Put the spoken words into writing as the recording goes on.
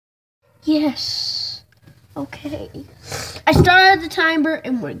Yes. Okay. I started the timer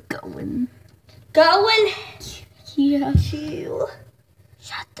and we're going. Going? Yeah. To.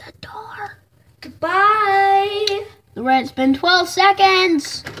 Shut the door. Goodbye. Alright, it's been 12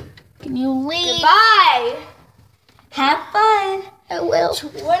 seconds. Can you leave? Goodbye. Have fun. I will.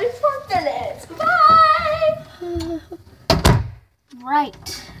 24 minutes. Bye.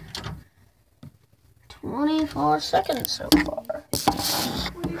 Right. 24 seconds so far.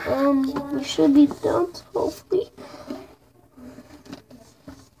 We should be done, hopefully.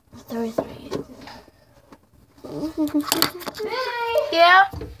 33. Hey, Yeah?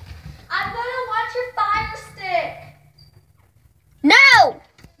 I'm gonna watch your fire stick. No!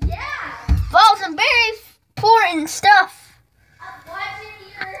 Yeah. Balls and very important stuff. I'm watching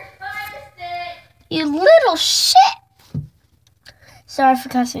your fire stick. You little shit. Sorry for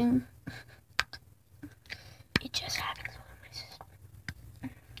cussing. It just happens with my sister.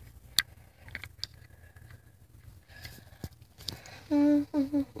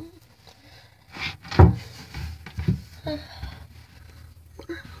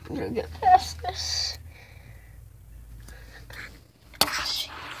 I'm gonna get past this.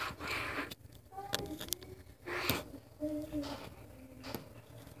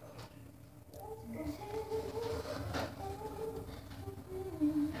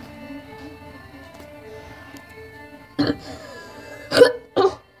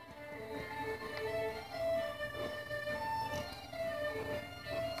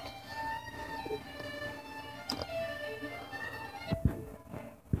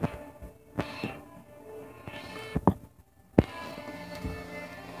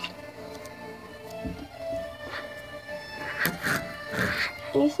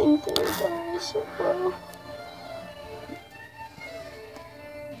 I think they're going so well.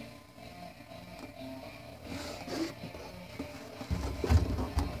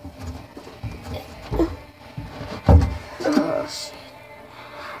 Oh, shit.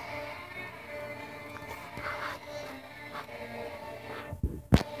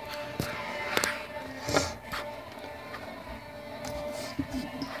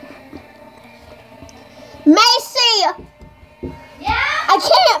 Macy! Yeah? I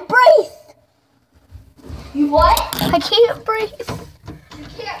can't breathe! You what? I can't breathe. You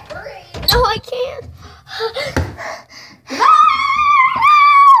can't breathe. No, I can't.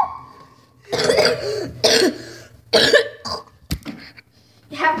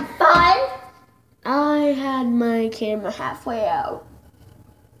 You having fun? I had my camera halfway out.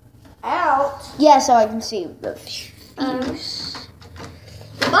 Out. Yeah, so I can see the views.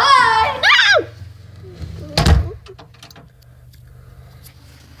 Bye. No!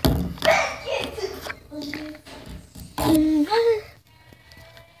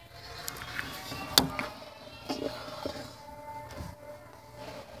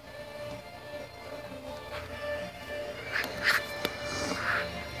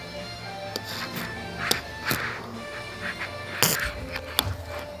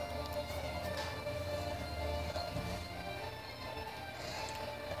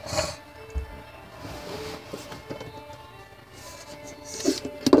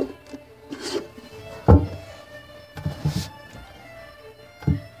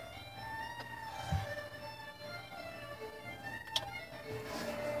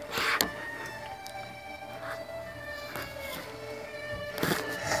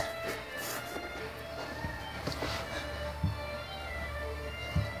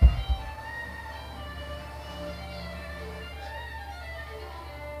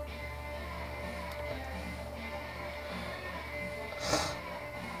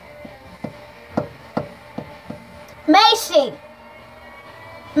 Macy!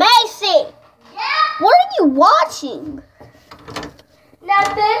 Macy! Yeah? What are you watching?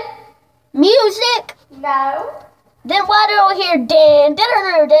 Nothing. Music? No. Then why do I hear Dan,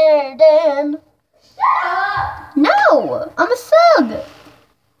 Dan, Dan, Dan? Shut up. No, I'm a thug.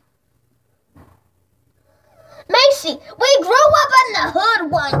 Macy, we grew up in the hood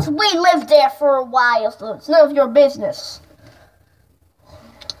once. We lived there for a while, so it's none of your business.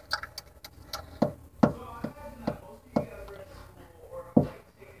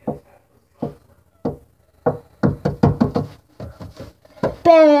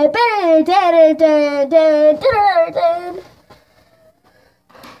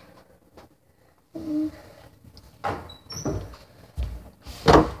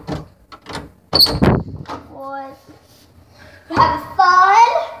 What? You having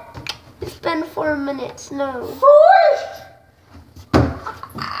fun? It's been 4 minutes, no. 4?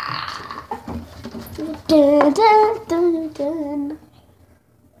 Dun, dun, dun, dun.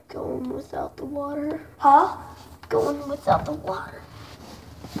 Going without the water. Huh? Going without the water.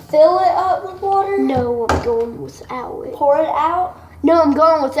 Fill it up with water? No, I'm going without it. Pour it out? No, I'm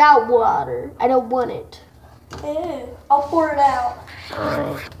going without water. I don't want it. Ew. I'll pour it out.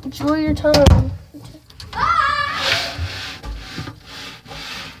 Alright. Enjoy your time.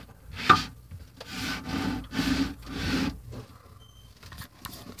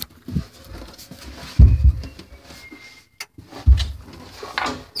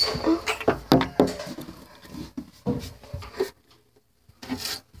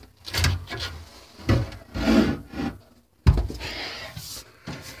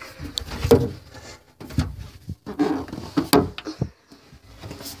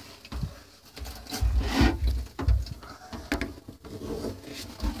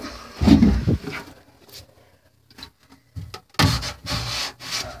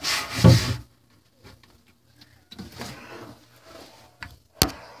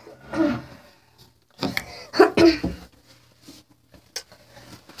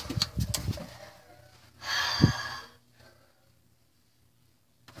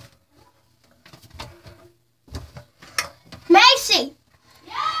 Macy!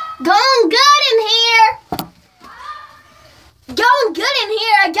 Going good in here! Going good in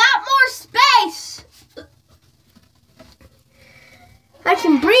here! I got more space! I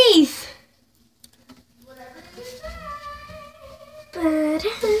can breathe!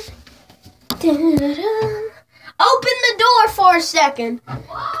 Open the door for a second. I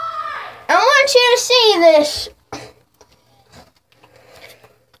want you to see this.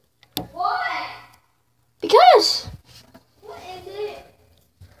 What? Because... What is it?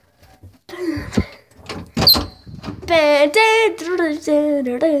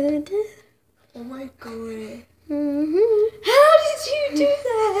 Oh my god. How did you do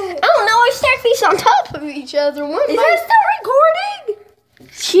that? I don't know, I stacked these on top of each other. Is that still recording?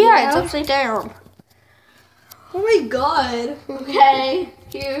 Yeah, it's upside down. Oh my god. Okay.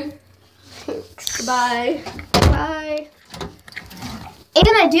 Here. Goodbye. Bye.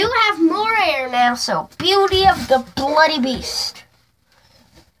 And I do have more air now, so beauty of the bloody beast.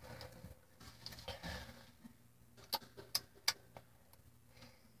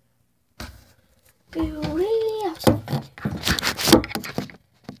 Beauty of the...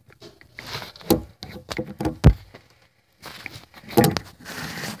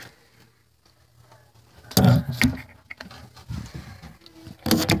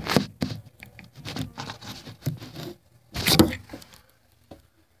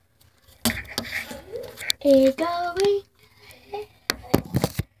 It's going.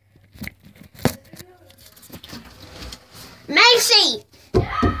 Macy,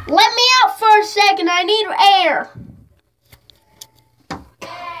 let me out for a second. I need air.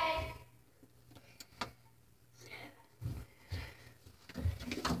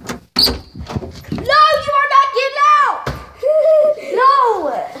 No, you are not getting out. No,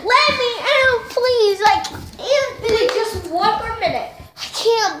 let me out, please. I can't. Just one more minute. I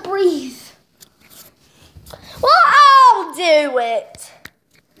can't breathe. Well, I'll do it.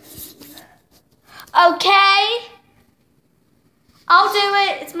 Okay? I'll do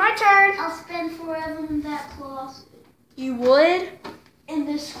it. It's my turn. I'll spend forever in that closet. You would? In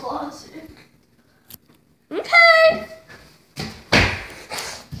this closet. Okay.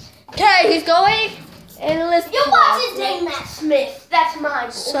 Okay, he's going. And let's You're watching Dang Matt Smith. That's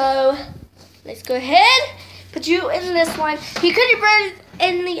mine. So, let's go ahead. Put you in this one. He could have been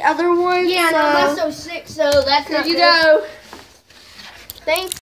in the other one. Yeah, so. no, I'm so sick, so that's There not you good. go. Thanks.